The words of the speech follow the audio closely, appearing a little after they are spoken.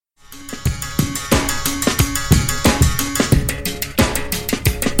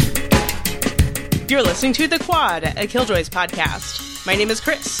You're listening to The Quad, a Killjoys podcast. My name is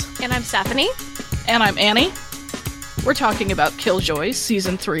Chris. And I'm Stephanie. And I'm Annie. We're talking about Killjoys,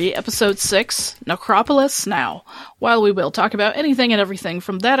 Season 3, Episode 6, Necropolis Now. While we will talk about anything and everything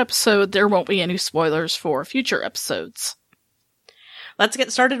from that episode, there won't be any spoilers for future episodes. Let's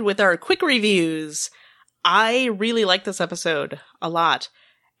get started with our quick reviews. I really like this episode a lot.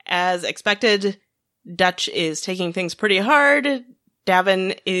 As expected, Dutch is taking things pretty hard.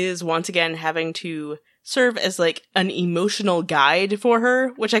 D'avin is once again having to serve as, like, an emotional guide for her,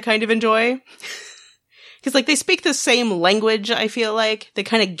 which I kind of enjoy. Because, like, they speak the same language, I feel like. They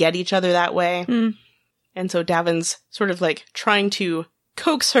kind of get each other that way. Mm. And so Davin's sort of, like, trying to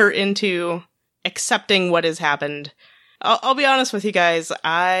coax her into accepting what has happened. I'll be honest with you guys,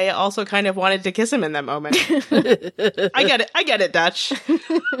 I also kind of wanted to kiss him in that moment. I get it, Dutch.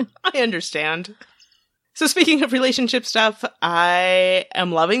 I understand. So speaking of relationship stuff, I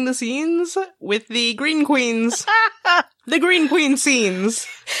am loving the scenes with the Green Queens. The Green Queen scenes.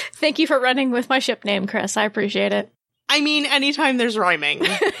 Thank you for running with my ship name, Chris. I appreciate it. I mean, anytime there's rhyming,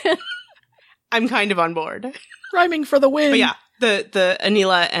 I'm kind of on board. Rhyming for the win. But yeah, the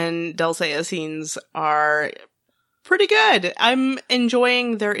Anila and Dulcea scenes are pretty good. I'm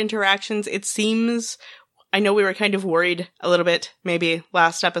enjoying their interactions. It seems, I know we were kind of worried a little bit, maybe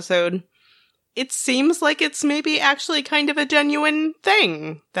last episode. It seems like it's maybe actually kind of a genuine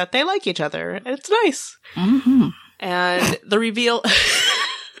thing that they like each other. It's nice. Mm-hmm. And the reveal,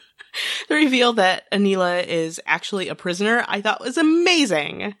 the reveal that Anila is actually a prisoner, I thought was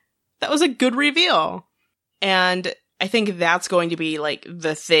amazing. That was a good reveal. And I think that's going to be, like,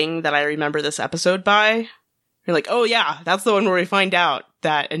 the thing that I remember this episode by. You're like, oh yeah, that's the one where we find out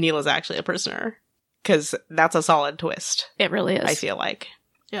that Anila's actually a prisoner. Because that's a solid twist. It really is. I feel like.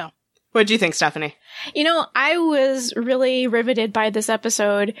 Yeah. What do you think, Stephanie? You know, I was really riveted by this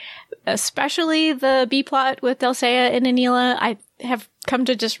episode, especially the B-plot with Dulcea and Anila. I have come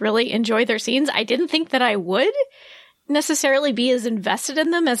to just really enjoy their scenes. I didn't think that I would necessarily be as invested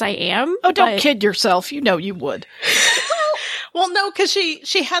in them as I am. Oh, don't kid yourself. You know you would. Well, no, because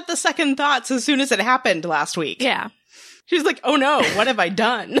she had the second thoughts as soon as it happened last week. Yeah. She was like, oh no, what have I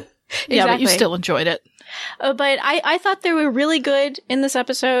done? Yeah, but you still enjoyed it. But I thought they were really good in this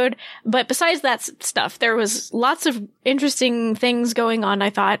episode. But besides that stuff, there was lots of interesting things going on,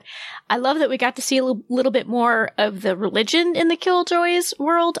 I thought. I love that we got to see a little bit more of the religion in the Killjoys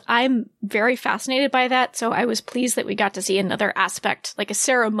world. I'm very fascinated by that, so I was pleased that we got to see another aspect, like a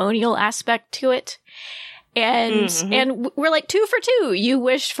ceremonial aspect to it. And we're like 2 for 2. You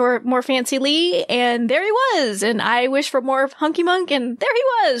wished for more Fancy Lee, and there he was. And I wished for more Hunky Monk, and there he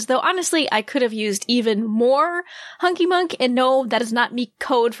was. Though honestly, I could have used even more Hunky Monk. And no, that is not me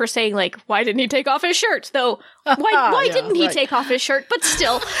code for saying, like, why didn't he take off his shirt? Though, why didn't he take off his shirt? But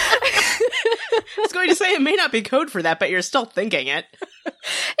still. I was going to say it may not be code for that, but you're still thinking it.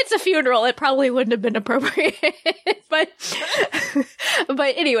 It's a funeral. It probably wouldn't have been appropriate. but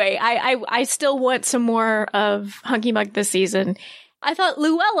anyway, I still want some more of Hunky Monk this season. I thought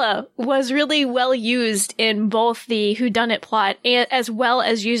Luella was really well used in both the whodunit plot and as well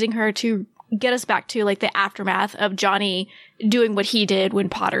as using her to get us back to, like, the aftermath of Johnny doing what he did when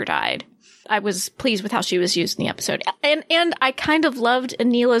Potter died. I was pleased with how she was used in the episode. And I kind of loved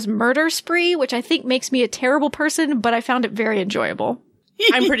Anila's murder spree, which I think makes me a terrible person, but I found it very enjoyable.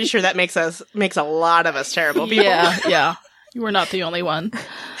 I'm pretty sure that makes a lot of us terrible people. Yeah. You were not the only one.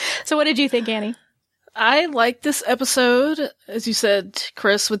 So what did you think, Annie? I liked this episode, as you said,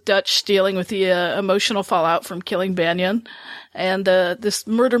 Chris, with Dutch dealing with the emotional fallout from killing Banyan. And this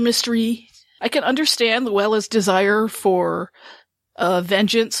murder mystery. I can understand Luella's desire for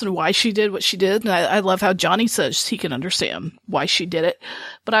vengeance and why she did what she did. And I love how Johnny says he can understand why she did it.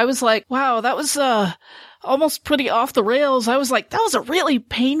 But I was like, wow, that was almost pretty off the rails. I was like, that was a really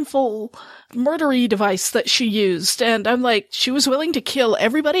painful murdery device that she used. And I'm like, she was willing to kill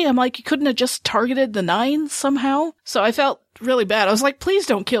everybody. I'm like, you couldn't have just targeted the 9 somehow? So I felt really bad. I was like, please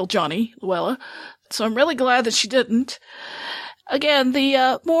don't kill Johnny, Luella. So I'm really glad that she didn't. Again,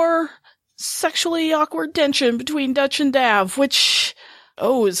 the more sexually awkward tension between Dutch and Dav, which,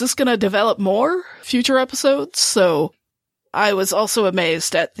 is this going to develop more future episodes? So I was also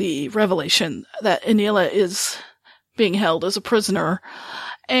amazed at the revelation that Anila is being held as a prisoner.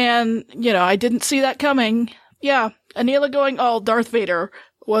 And, I didn't see that coming. Yeah, Anila going all Darth Vader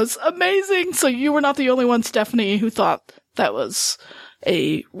was amazing. So you were not the only one, Stephanie, who thought that was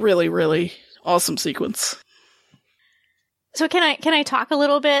a really, really awesome sequence. So can I talk a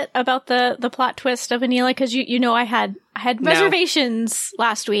little bit about the plot twist of Anila? Because you know I had reservations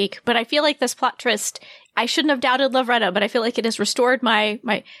last week, but I feel like this plot twist, I shouldn't have doubted Lovretta, but I feel like it has restored my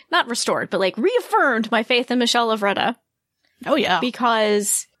not restored, but like reaffirmed my faith in Michelle Lovretta. Oh yeah.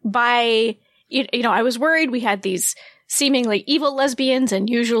 Because by you know, I was worried we had these seemingly evil lesbians, and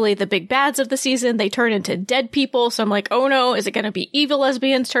usually the big bads of the season, they turn into dead people. So I'm like, oh no, is it going to be evil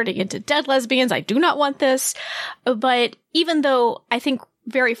lesbians turning into dead lesbians? I do not want this. But even though I think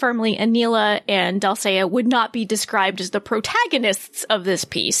very firmly Anila and Dulcea would not be described as the protagonists of this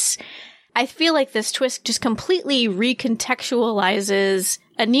piece, I feel like this twist just completely recontextualizes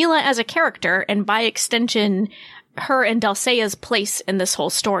Anila as a character, and by extension, her and Dulcea's place in this whole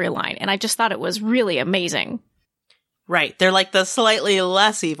storyline. And I just thought it was really amazing. Right. They're like the slightly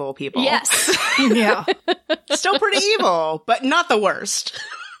less evil people. Yes. Yeah. Still pretty evil, but not the worst.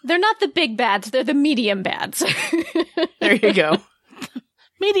 They're not the big bads. They're the medium bads. There you go.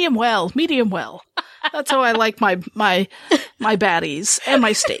 Medium well. That's how I like my baddies and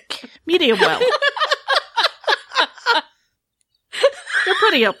my steak. Medium well. They're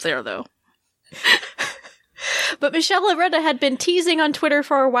pretty up there, though. But Michelle Lovretta had been teasing on Twitter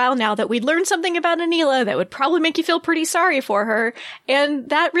for a while now that we'd learned something about Anila that would probably make you feel pretty sorry for her, and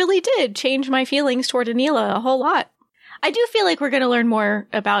that really did change my feelings toward Anila a whole lot. I do feel like we're going to learn more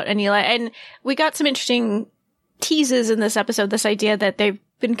about Anila, and we got some interesting teases in this episode, this idea that they've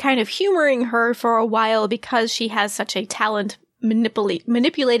been kind of humoring her for a while because she has such a talent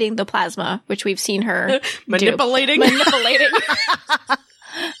manipulating the plasma, which we've seen her Manipulating?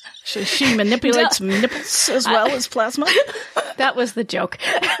 She manipulates nipples as well as plasma? That was the joke.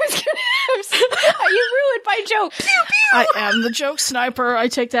 You ruined my joke. Pew, pew. I am the joke sniper. I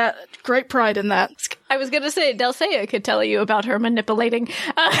take that great pride in that. I was going to say, Dulcea could tell you about her manipulating.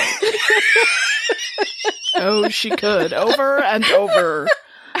 Oh, she could. Over and over.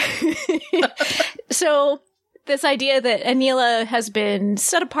 So, this idea that Anila has been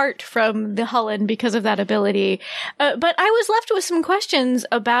set apart from the Hullen because of that ability. But I was left with some questions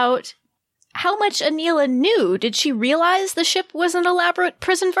about how much Anila knew. Did she realize the ship was an elaborate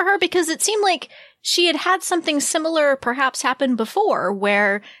prison for her? Because it seemed like she had had something similar perhaps happen before,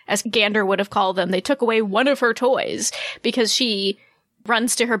 where, as Gander would have called them, they took away one of her toys because she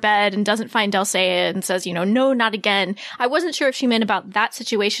runs to her bed and doesn't find Dulcea and says, you know, no, not again. I wasn't sure if she meant about that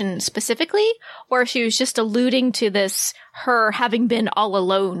situation specifically, or if she was just alluding to this, her having been all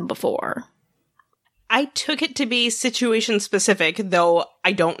alone before. I took it to be situation specific, though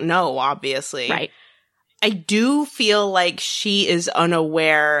I don't know, obviously. Right. I do feel like she is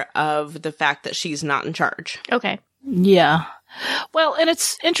unaware of the fact that she's not in charge. Okay. Yeah. Well, and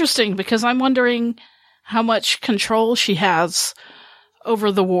it's interesting because I'm wondering how much control she has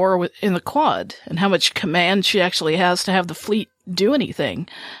over the war in the Quad, and how much command she actually has to have the fleet do anything.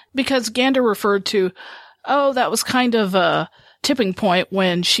 Because Gander referred to, that was kind of a tipping point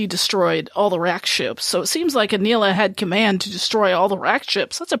when she destroyed all the Rack ships. So it seems like Anila had command to destroy all the Rack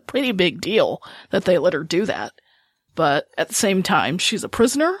ships. That's a pretty big deal that they let her do that. But at the same time, she's a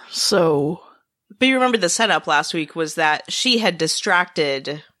prisoner, so... But you remember the setup last week was that she had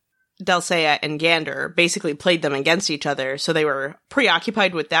distracted Dulcea and Gander, basically played them against each other, so they were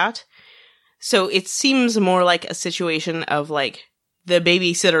preoccupied with that. So it seems more like a situation of, like, the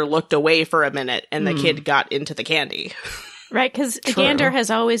babysitter looked away for a minute and the kid got into the candy. Right, because Gander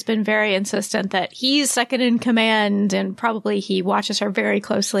has always been very insistent that he's second in command, and probably he watches her very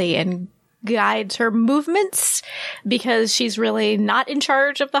closely and guides her movements, because she's really not in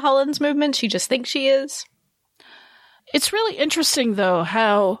charge of the Hullen's movement. She just thinks she is. It's really interesting, though,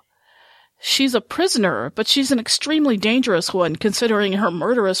 how she's a prisoner, but she's an extremely dangerous one, considering her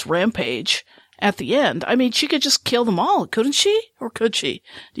murderous rampage at the end. I mean, she could just kill them all, couldn't she? Or could she?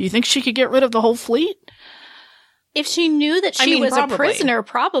 Do you think she could get rid of the whole fleet? If she knew that she was probably. A prisoner,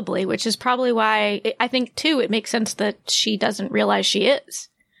 probably, which is probably why I think, too, it makes sense that she doesn't realize she is.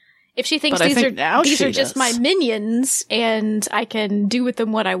 If she thinks these are just my minions and I can do with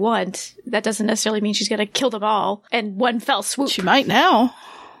them what I want, that doesn't necessarily mean she's going to kill them all in one fell swoop. She might now.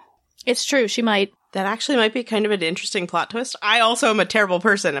 It's true, she might. That actually might be kind of an interesting plot twist. I also am a terrible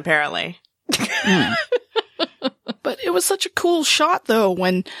person, apparently. But it was such a cool shot, though,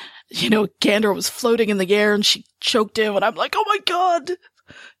 when, you know, Gander was floating in the air and she choked him, and I'm like, oh my god!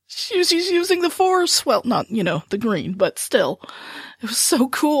 She's using the Force. Well, not, you know, the green, but still. It was so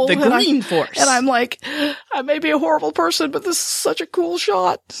cool. The green Force. And I'm like, I may be a horrible person, but this is such a cool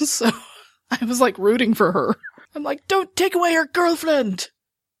shot. So I was like rooting for her. I'm like, don't take away her girlfriend.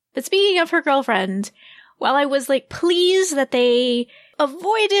 But speaking of her girlfriend, while I was like pleased that they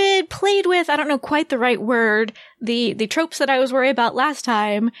avoided, played with, I don't know quite the right word, the tropes that I was worried about last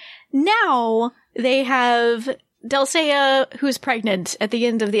time. Now they have Dulcea, who's pregnant at the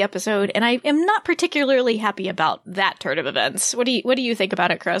end of the episode, and I am not particularly happy about that turn of events. What do you think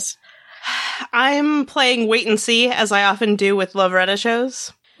about it, Chris? I'm playing wait and see, as I often do with Lovretta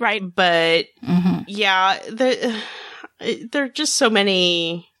shows. Right. But, yeah, there are just so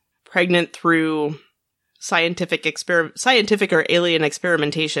many pregnant through scientific or alien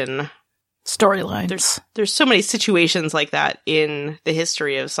experimentation storylines. There's so many situations like that in the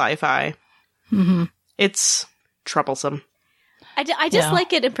history of sci-fi. Mm-hmm. It's troublesome. I just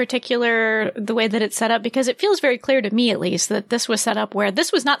like it in particular, the way that it's set up, because it feels very clear to me, at least, that this was set up where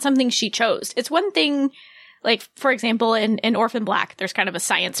this was not something she chose. It's one thing, like, for example, in Orphan Black, there's kind of a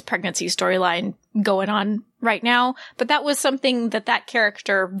science pregnancy storyline going on right now, but that was something that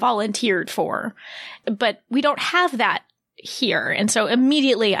character volunteered for. But we don't have that here. And so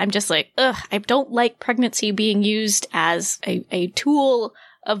immediately I'm just like, I don't like pregnancy being used as a tool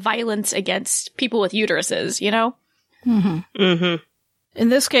of violence against people with uteruses, you know? Mm-hmm. Mm-hmm. In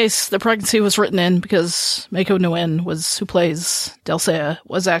this case, the pregnancy was written in because Mako Nguyen, who plays Dulcea,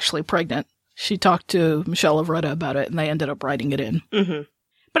 was actually pregnant. She talked to Michelle Lovretta about it, and they ended up writing it in. Mm-hmm.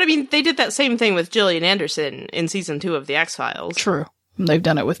 But I mean, they did that same thing with Gillian Anderson in season 2 of The X-Files. True. And they've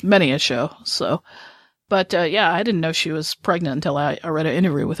done it with many a show, so. But, yeah, I didn't know she was pregnant until I read an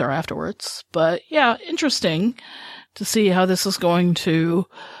interview with her afterwards. But, yeah, interesting to see how this is going to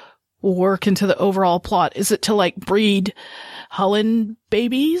work into the overall plot. Is it to, like, breed Holland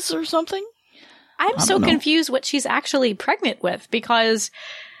babies or something? I'm so confused what she's actually pregnant with, because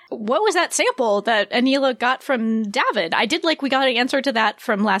what was that sample that Anila got from David? I did like we got an answer to that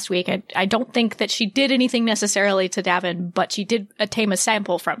from last week. I don't think that she did anything necessarily to David, but she did obtain a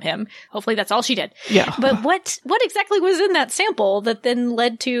sample from him. Hopefully that's all she did. Yeah. But what exactly was in that sample that then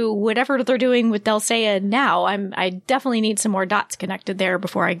led to whatever they're doing with Dulcea now? I definitely need some more dots connected there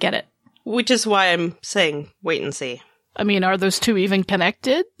before I get it. Which is why I'm saying wait and see. I mean, are those two even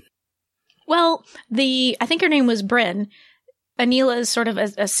connected? Well, I think her name was Bryn. Anila's sort of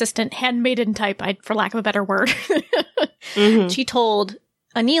assistant handmaiden type, for lack of a better word. Mm-hmm. She told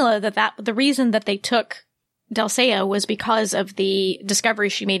Anila that the reason that they took Dulcea was because of the discovery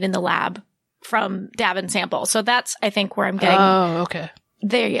she made in the lab from Davin's sample. So that's, I think, where I'm getting. Oh, okay.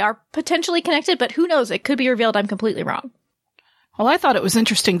 They are potentially connected, but who knows? It could be revealed I'm completely wrong. Well, I thought it was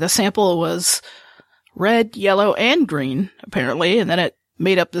interesting. The sample was red, yellow, and green, apparently, and then it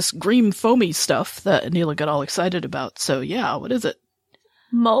made up this green foamy stuff that Anila got all excited about. So, yeah, what is it?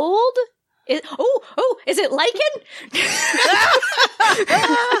 Mold? Is it lichen?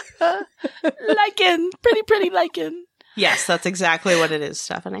 Lichen. Pretty lichen. Yes, that's exactly what it is,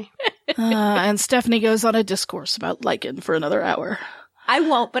 Stephanie. And Stephanie goes on a discourse about lichen for another hour. I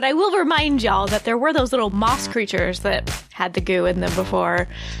won't, but I will remind y'all that there were those little moss creatures that had the goo in them before.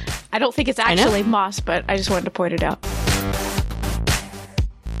 I don't think it's actually moss, but I just wanted to point it out.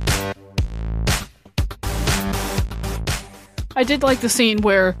 I did like the scene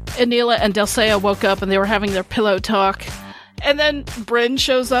where Anila and Dulcea woke up and they were having their pillow talk. And then Bryn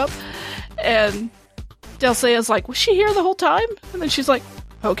shows up and Dulcea's like, was she here the whole time? And then she's like,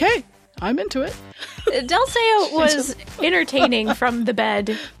 okay, I'm into it. Dulcea was entertaining from the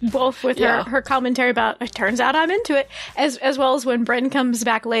bed, both with her commentary about, it turns out I'm into it, as well as when Bryn comes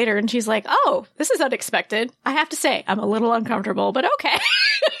back later and she's like, oh, this is unexpected. I have to say, I'm a little uncomfortable, but okay.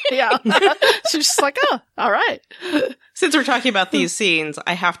 Yeah. She's just like, oh, all right. Since we're talking about these scenes,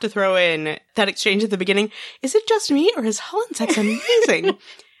 I have to throw in that exchange at the beginning. Is it just me or is Holland sex amazing?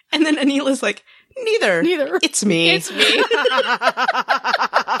 And then Anila's like, Neither. It's me. It's me.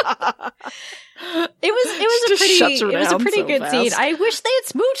 It was a pretty good scene. I wish they had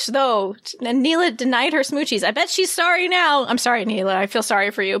smooched though. And Neela denied her smoochies. I bet she's sorry now. I'm sorry, Neela. I feel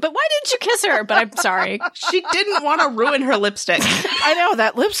sorry for you. But why didn't you kiss her? But I'm sorry. She didn't want to ruin her lipstick. I know,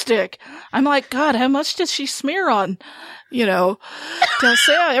 that lipstick. I'm like, God, how much does she smear on,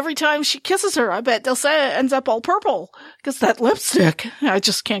 Dulcea? Every time she kisses her, I bet Dulcea ends up all purple because that lipstick. I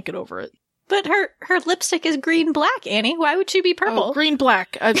just can't get over it. But her lipstick is green-black, Annie. Why would she be purple? Oh,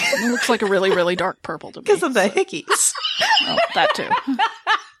 green-black. It looks like a really, really dark purple to me. Because of the hickeys. Oh, that too.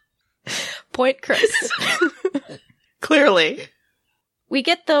 Point, Chris. Clearly. We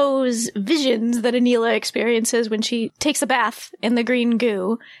get those visions that Anila experiences when she takes a bath in the green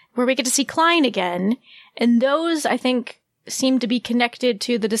goo, where we get to see Klein again. And those, I think, seem to be connected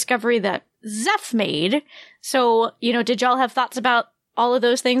to the discovery that Zeph made. So, did y'all have thoughts about all of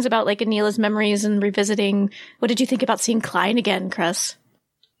those things, about like Anila's memories and revisiting? What did you think about seeing Klein again, Chris?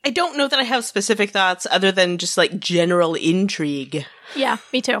 I don't know that I have specific thoughts other than just, like, general intrigue. Yeah,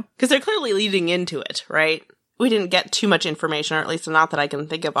 me too. Because they're clearly leading into it, right? We didn't get too much information, or at least not that I can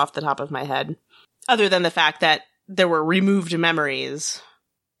think of off the top of my head. Other than the fact that there were removed memories.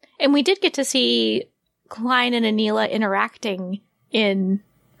 And we did get to see Klein and Anila interacting in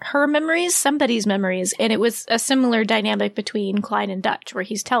her memories, somebody's memories, and it was a similar dynamic between Klein and Dutch, where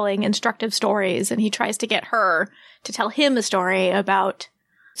he's telling instructive stories, and he tries to get her to tell him a story about,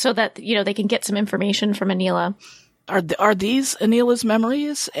 so that, you know, they can get some information from Anila. Are these Anila's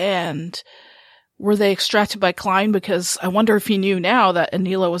memories, and were they extracted by Klein? Because I wonder if he knew now that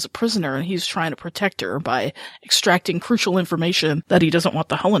Anila was a prisoner, and he's trying to protect her by extracting crucial information that he doesn't want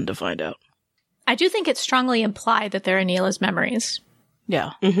the Hullen to find out. I do think it's strongly implied that they're Anila's memories.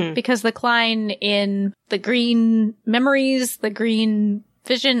 Yeah. Mm-hmm. Because the Klein in the green memories, the green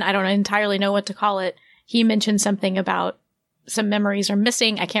vision, I don't entirely know what to call it. He mentioned something about some memories are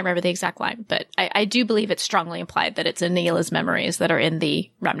missing. I can't remember the exact line, but I do believe it's strongly implied that it's Anila's memories that are in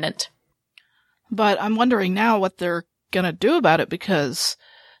the remnant. But I'm wondering now what they're going to do about it, because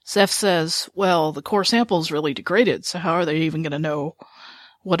Zeph says, well, the core sample's really degraded, so how are they even going to know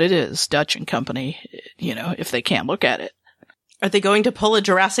what it is, Dutch and company, you know, if they can't look at it? Are they going to pull a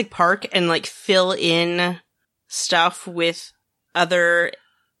Jurassic Park and, like, fill in stuff with other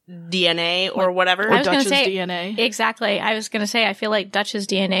DNA or whatever? Or Dutch's DNA? Exactly. I was going to say, I feel like Dutch's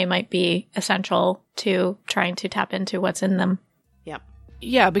DNA might be essential to trying to tap into what's in them. Yep.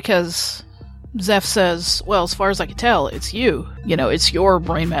 Yeah, because Zeph says, well, as far as I can tell, it's you. You know, it's your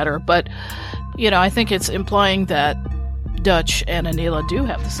brain matter. But, you know, I think it's implying that Dutch and Anila do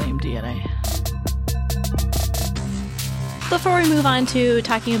have the same DNA. Before we move on to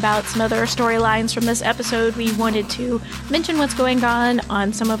talking about some other storylines from this episode, we wanted to mention what's going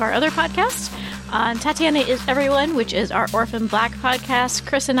on some of our other podcasts. On Tatiana is Everyone, which is our Orphan Black podcast,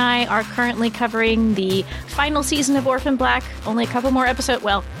 Chris and I are currently covering the final season of Orphan Black. Only a couple more episodes.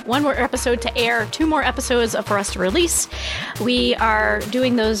 Well, one more episode to air, 2 more episodes for us to release. We are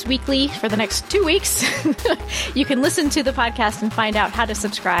doing those weekly for the next 2 weeks. You can listen to the podcast and find out how to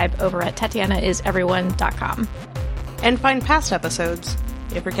subscribe over at TatianaIsEveryone.com. And find past episodes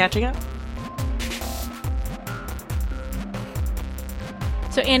if you're catching up.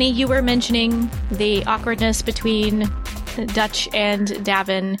 So, Annie, you were mentioning the awkwardness between Dutch and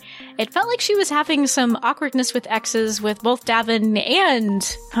Davin. It felt like she was having some awkwardness with exes with both Davin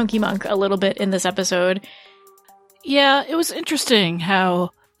and Hunky Monk a little bit in this episode. Yeah, it was interesting how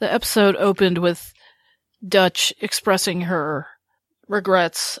the episode opened with Dutch expressing her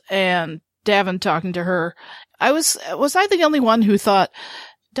regrets and Davin talking to her. Was I the only one who thought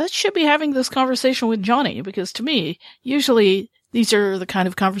Dutch should be having this conversation with Johnny? Because to me, usually these are the kind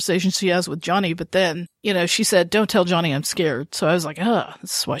of conversations she has with Johnny, but then, you know, she said, don't tell Johnny I'm scared. So I was like,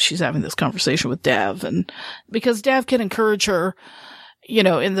 this is why she's having this conversation with Dav. And because Dav can encourage her, you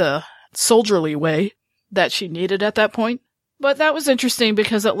know, in the soldierly way that she needed at that point. But that was interesting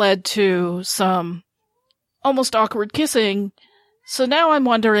because it led to some almost awkward kissing. So now I'm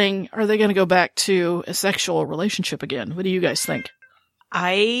wondering, are they going to go back to a sexual relationship again? What do you guys think?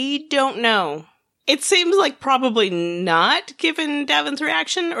 I don't know. It seems like probably not, given Davin's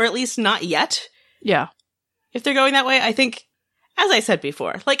reaction, or at least not yet. Yeah. If they're going that way, I think, as I said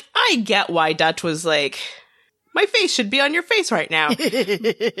before, like, I get why Dutch was like, my face should be on your face right now.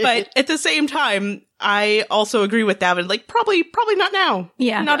 But at the same time, I also agree with Davin, like, probably not now.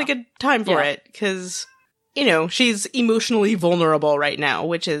 Yeah. Not a good time for it, because, you know, she's emotionally vulnerable right now,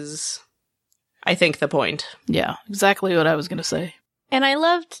 which is, I think, the point. Yeah, exactly what I was going to say. And I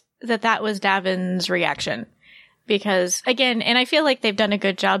loved that was Davin's reaction. Because, again, and I feel like they've done a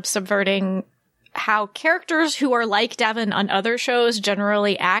good job subverting how characters who are like Davin on other shows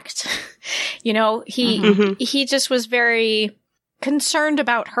generally act. You know, he just was very concerned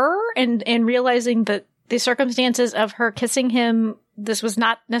about her and realizing that the circumstances of her kissing him, this was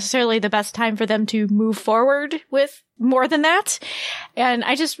not necessarily the best time for them to move forward with more than that. And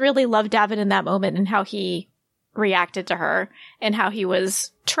I just really loved Davin in that moment and how he reacted to her and how he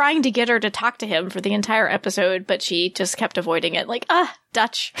was trying to get her to talk to him for the entire episode, but she just kept avoiding it. Like,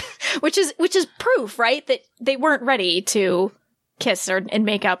 Dutch, which is proof, right? That they weren't ready to kiss and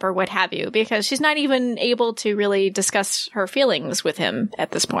make up or what have you, because she's not even able to really discuss her feelings with him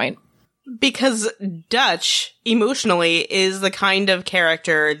at this point. Because Dutch, emotionally, is the kind of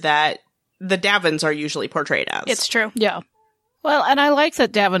character that the Davins are usually portrayed as. It's true. Yeah. Well, and I like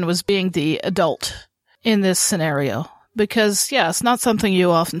that Davin was being the adult in this scenario. Because, yeah, it's not something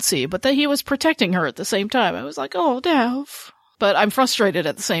you often see, but that he was protecting her at the same time. I was like, oh, Dav. But I'm frustrated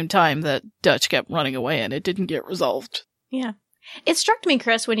at the same time that Dutch kept running away and it didn't get resolved. Yeah. It struck me,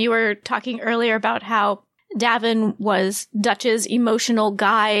 Chris, when you were talking earlier about how Davin was Dutch's emotional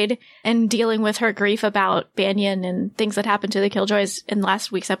guide and dealing with her grief about Banyan and things that happened to the Killjoys in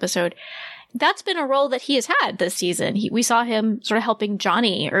last week's episode. That's been a role that he has had this season. We saw him sort of helping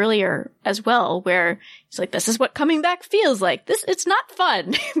Johnny earlier as well, where he's like, this is what coming back feels like. It's not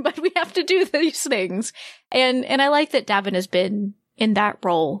fun, but we have to do these things. And I like that Davin has been in that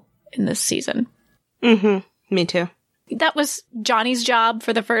role in this season. Mm-hmm. Me too. That was Johnny's job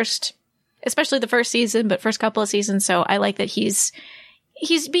for especially the first season, but first couple of seasons. So I like that he's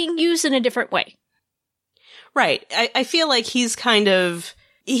being used in a different way. Right. I feel like he's kind of,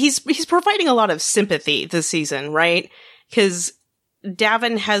 he's providing a lot of sympathy this season, right? Because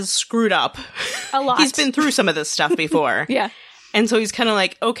Davin has screwed up. A lot. He's been through some of this stuff before. Yeah. And so he's kind of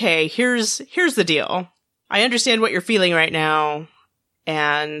like, okay, here's the deal. I understand what you're feeling right now,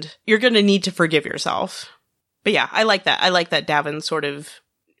 and you're going to need to forgive yourself. But yeah, I like that. I like that Davin sort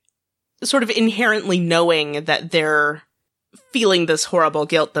of inherently knowing that they're feeling this horrible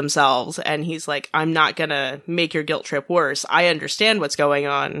guilt themselves, and he's like, I'm not gonna make your guilt trip worse. I understand what's going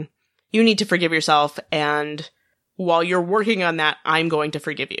on. You need to forgive yourself, and while you're working on that, I'm going to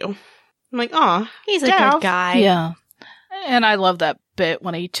forgive you. I'm like, aw, he's a good guy. Yeah. And I love that bit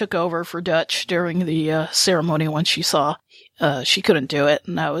when he took over for Dutch during the ceremony when she saw she couldn't do it,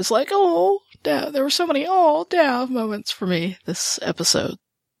 and I was like, oh, Dav. There were so many Dav moments for me this episode.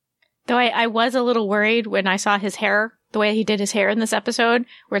 Though I was a little worried when I saw his hair, the way he did his hair in this episode,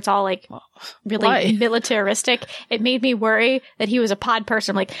 where it's all like really militaristic. It made me worry that he was a pod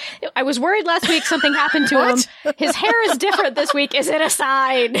person. Like, I was worried last week something happened to him. His hair is different this week. Is it a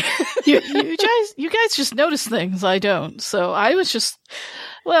sign? you guys just notice things I don't. So I was just,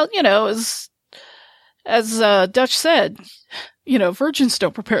 well, as Dutch said, virgins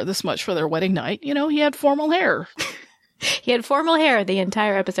don't prepare this much for their wedding night. He had formal hair. He had formal hair the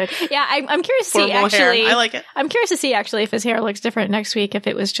entire episode. Yeah, I'm curious to see, actually. Hair. I like it. I'm curious to see, actually, if his hair looks different next week, if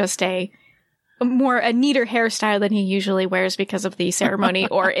it was just a neater hairstyle than he usually wears because of the ceremony,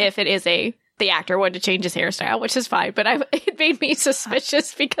 or if it is the actor wanted to change his hairstyle, which is fine. But it made me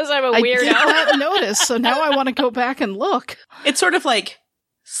suspicious because I'm a weirdo. I did not notice, so now I want to go back and look. It's sort of like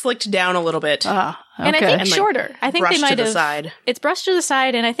slicked down a little bit. Okay. And I think shorter. I think they might have. Side. It's brushed to the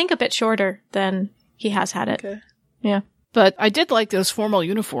side, and I think a bit shorter than he has had it. Okay. Yeah. But I did like those formal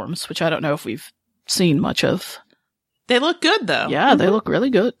uniforms, which I don't know if we've seen much of. They look good, though. Yeah, they look really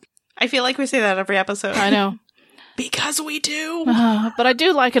good. I feel like we say that every episode. I know. Because we do. But I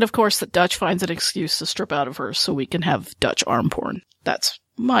do like it, of course, that Dutch finds an excuse to strip out of her so we can have Dutch arm porn. That's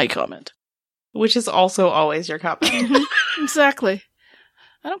my comment. Which is also always your comment. Exactly.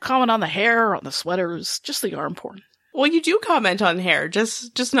 I don't comment on the hair or on the sweaters, just the arm porn. Well, you do comment on hair,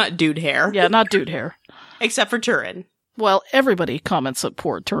 just not dude hair. Yeah, not dude hair. Except for Turin. Well, everybody comments on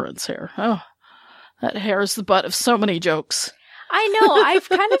poor Turin's hair. Oh, that hair is the butt of so many jokes. I know. I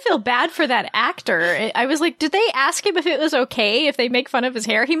kind of feel bad for that actor. I was like, did they ask him if it was okay if they make fun of his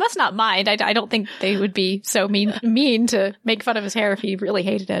hair? He must not mind. I don't think they would be so mean to make fun of his hair if he really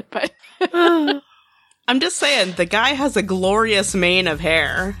hated it. But I'm just saying, the guy has a glorious mane of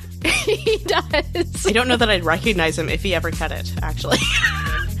hair. He does. I don't know that I'd recognize him if he ever cut it, actually.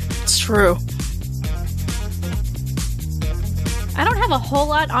 It's true. I don't have a whole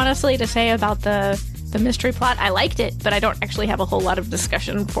lot, honestly, to say about the mystery plot. I liked it, but I don't actually have a whole lot of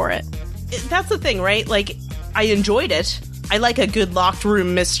discussion for it. That's the thing, right? Like, I enjoyed it. I like a good locked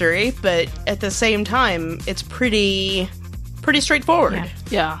room mystery, but at the same time, it's pretty straightforward.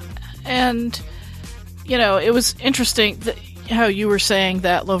 Yeah. And, it was interesting how you were saying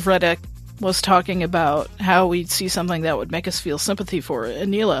that Lovretta was talking about how we'd see something that would make us feel sympathy for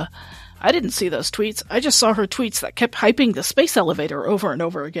Anila. I didn't see those tweets. I just saw her tweets that kept hyping the space elevator over and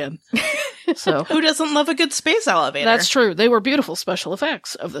over again. So who doesn't love a good space elevator? That's true. They were beautiful special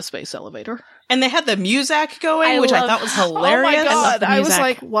effects of the space elevator. And they had the music going, which I thought was hilarious. Oh my God. I was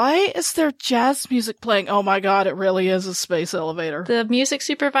like, why is there jazz music playing? Oh my God, it really is a space elevator. The music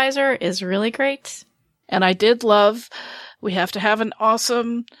supervisor is really great. And I did love, we have to have an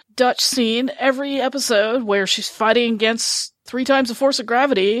awesome Dutch scene every episode where she's fighting against 3 times the force of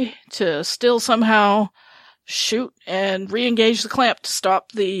gravity to still somehow shoot and re-engage the clamp to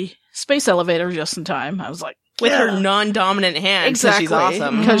stop the space elevator just in time. I was like, with her non-dominant hand. Exactly. She's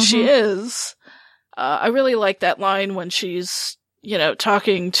awesome. Because she is. I really like that line when she's,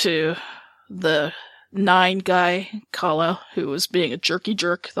 talking to the 9 guy, Kala, who was being a jerky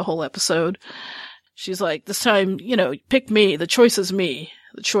jerk the whole episode. She's like, this time, pick me. The choice is me.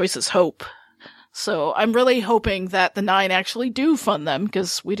 The choice is hope. So I'm really hoping that the 9 actually do fund them,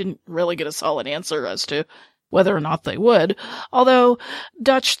 because we didn't really get a solid answer as to whether or not they would. Although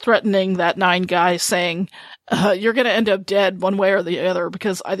Dutch threatening that 9 guy saying, you're going to end up dead one way or the other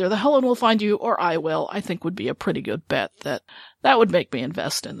because either the Helen will find you or I will, I think would be a pretty good bet that would make me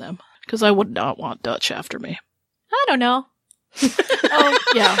invest in them. Because I would not want Dutch after me. I don't know. Oh,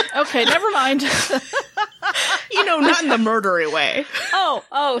 yeah. Okay, never mind. Not in the murdery way.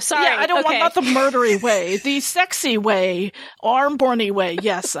 Oh, sorry. Yeah, I don't want not the murdery way. The sexy way, arm-borny way,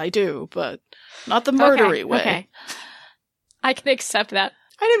 yes, I do, but not the murdery way. Okay. I can accept that.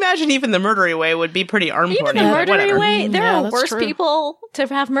 I'd imagine even the murdery way would be pretty arm-borny. Even the murdery way, there are that's worse true. people to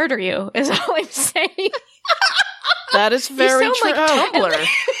have murder you, is all I'm saying. That is very you true. sound like Tumblr.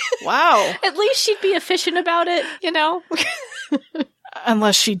 Wow. At least she'd be efficient about it,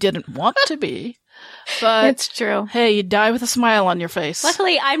 Unless she didn't want to be. But It's true. hey, you die with a smile on your face.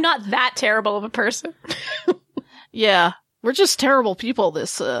 Luckily, I'm not that terrible of a person. Yeah. We're just terrible people,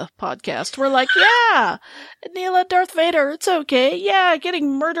 this podcast. We're like, yeah, Neela, Darth Vader, it's okay. Yeah,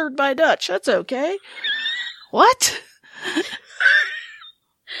 getting murdered by Dutch, that's okay. What? I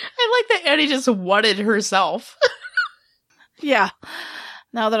like that Annie just wutted herself. Yeah.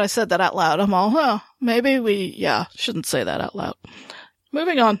 Now that I said that out loud, I'm all, maybe we, shouldn't say that out loud.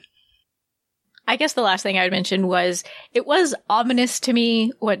 Moving on. I guess the last thing I would mention was, it was ominous to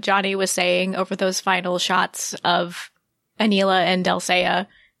me what Johnny was saying over those final shots of Anila and Dulcea,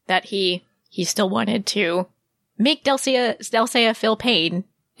 that he still wanted to make Dulcea feel pain,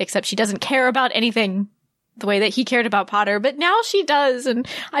 except she doesn't care about anything the way that he cared about Potter, but now she does, and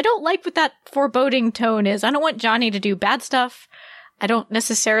I don't like what that foreboding tone is. I don't want Johnny to do bad stuff. I don't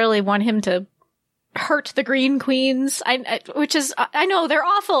necessarily want him to hurt the Green Queens, I know they're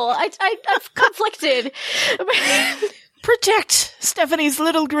awful. I'm conflicted. Protect Stephanie's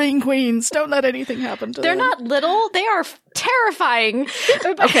little green queens. Don't let anything happen to them. They're not little. They are terrifying.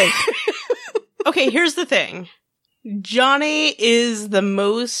 Okay. Okay, here's the thing. Johnny is the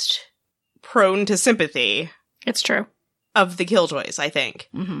most prone to sympathy It's true. of the Killjoys, I think.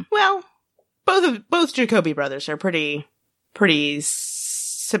 Mm-hmm. Well, both Jacobi brothers are pretty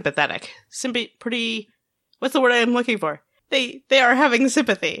sympathetic. What's the word I'm looking for? They are having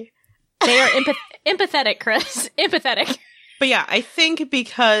sympathy. They are empathetic, Chris. Empathetic. But yeah, I think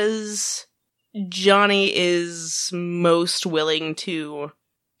because Johnny is most willing to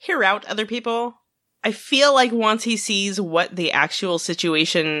hear out other people, I feel like once he sees what the actual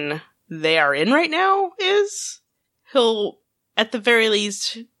situation they are in right now is, he'll, at the very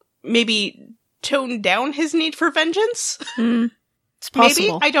least, maybe tone down his need for vengeance. It's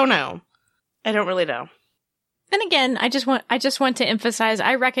possible. Maybe? I don't know. I don't really know. And again, I just want to emphasize,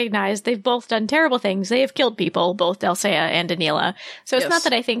 I recognize they've both done terrible things. They have killed people, both Dulcea and Anila. So it's not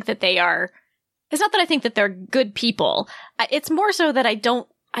that I think that it's not that I think that they're good people. It's more so that I don't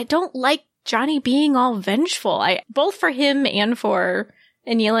like Johnny being all vengeful. Both for him and for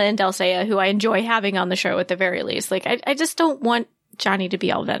Anila and Dulcea, who I enjoy having on the show at the very least. Like, I just don't want Johnny to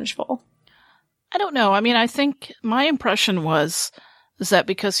be all vengeful. I don't know. I mean, I think my impression is that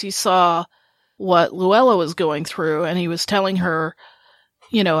because he saw what Luella was going through, and he was telling her,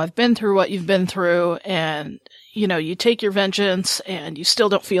 I've been through what you've been through, and, you take your vengeance, and you still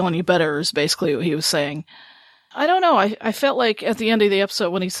don't feel any better, is basically what he was saying. I don't know. I felt like at the end of the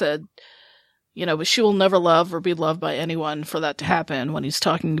episode when he said, but she will never love or be loved by anyone for that to happen, when he's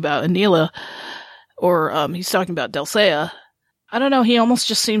talking about Anila, or he's talking about Dulcea. I don't know. He almost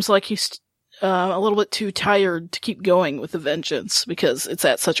just seems like he's a little bit too tired to keep going with the vengeance because it's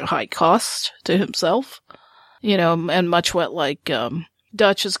at such a high cost to himself, and much what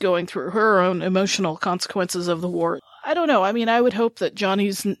Dutch is going through her own emotional consequences of the war. I don't know. I mean, I would hope that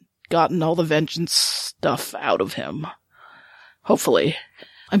Johnny's gotten all the vengeance stuff out of him. Hopefully.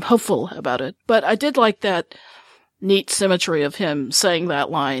 I'm hopeful about it. But I did like that neat symmetry of him saying that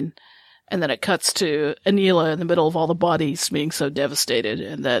line, and then it cuts to Anila in the middle of all the bodies being so devastated,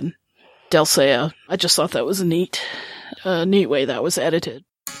 and then Dulcea. I just thought that was a neat way that was edited.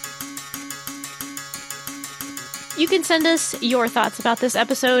 You can send us your thoughts about this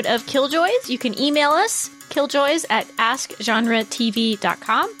episode of Killjoys. You can email us,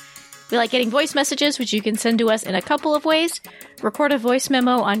 killjoys@askgenretv.com. We like getting voice messages, which you can send to us in a couple of ways. Record a voice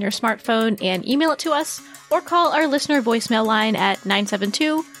memo on your smartphone and email it to us, or call our listener voicemail line at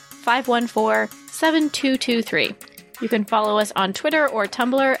 972-514-7223. You can follow us on Twitter or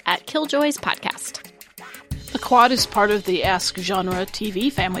Tumblr at Killjoys Podcast. The Quad is part of the Ask Genre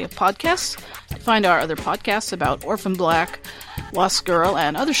TV family of podcasts. To find our other podcasts about Orphan Black, Lost Girl,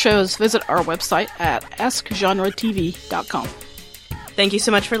 and other shows, visit our website at askgenretv.com. Thank you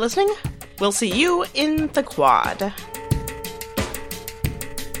so much for listening. We'll see you in the Quad.